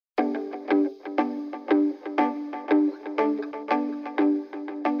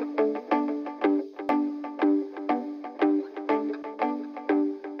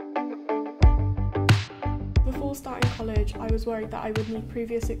college, I was worried that I would need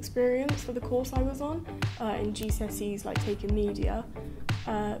previous experience for the course I was on in GCSEs, like taking media.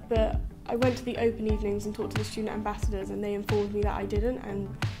 But I went to the open evenings and talked to the student ambassadors, and they informed me that I didn't and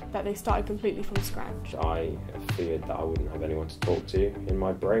that they started completely from scratch. I feared that I wouldn't have anyone to talk to in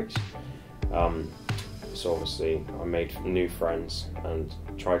my breaks. So obviously I made new friends and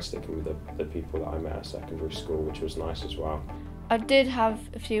tried sticking with the people that I met at secondary school, which was nice as well. I did have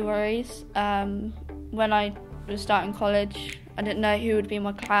a few worries. When I was starting college, I didn't know who would be in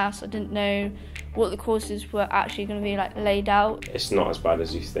my class. I didn't know what the courses were actually going to be like laid out. It's not as bad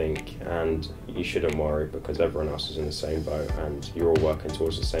as you think, and you shouldn't worry because everyone else is in the same boat and you're all working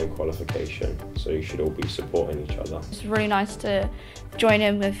towards the same qualification, so you should all be supporting each other. It's really nice to join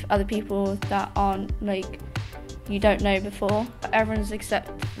in with other people that aren't like you don't know before. Everyone's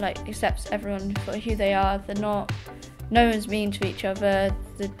accepts everyone for who they are. No one's mean to each other.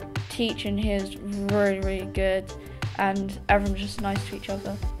 The teaching here is really, really good, and everyone's just nice to each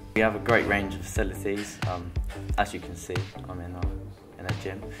other. We have a great range of facilities. As you can see, I'm in a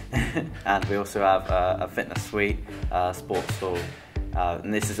gym. And we also have a fitness suite, sports hall,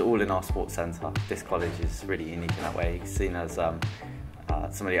 and this is all in our sports centre. This college is really unique in that way, seen as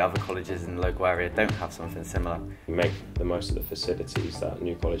some of the other colleges in the local area don't have something similar. We make the most of the facilities that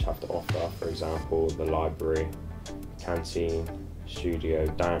New College have to offer, for example, the library, canteen, studio,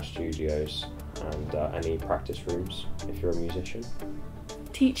 dance studios, and any practice rooms if you're a musician.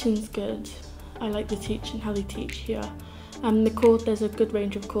 Teaching's good. I like the teaching, how they teach here. There's a good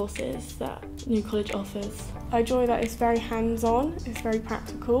range of courses that New College offers. I enjoy that it's very hands-on, it's very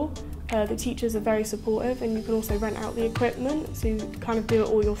practical. The teachers are very supportive, and you can also rent out the equipment, so you kind of do it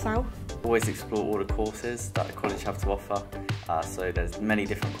all yourself. Always explore all the courses that the college have to offer. So there's many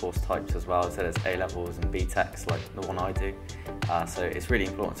different course types as well. So there's A-levels and BTECs like the one I do. So it's really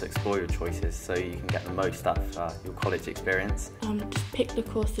important to explore your choices so you can get the most out of your college experience. Just pick the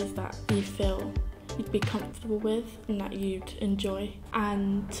courses that you feel you'd be comfortable with and that you'd enjoy,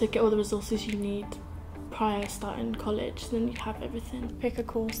 and to get all the resources you need prior to starting college, then you have everything. Pick a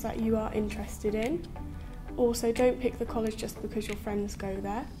course that you are interested in. Also, don't pick the college just because your friends go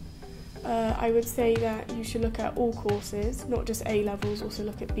there. I would say that you should look at all courses, not just A-levels, also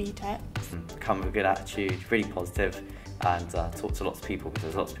look at BTECs. Come with a good attitude, really positive, and talk to lots of people because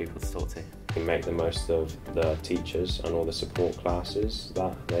there's lots of people to talk to. You make the most of the teachers and all the support classes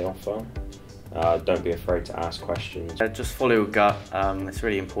that they offer. Don't be afraid to ask questions. Just follow your gut, it's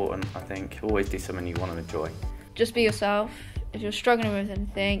really important, I think. Always do something you want to enjoy. Just be yourself. If you're struggling with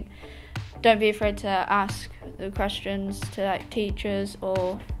anything, don't be afraid to ask the questions to teachers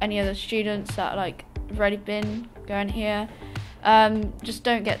or any other students that have already been going here. Just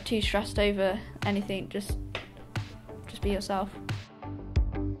don't get too stressed over anything. Just be yourself.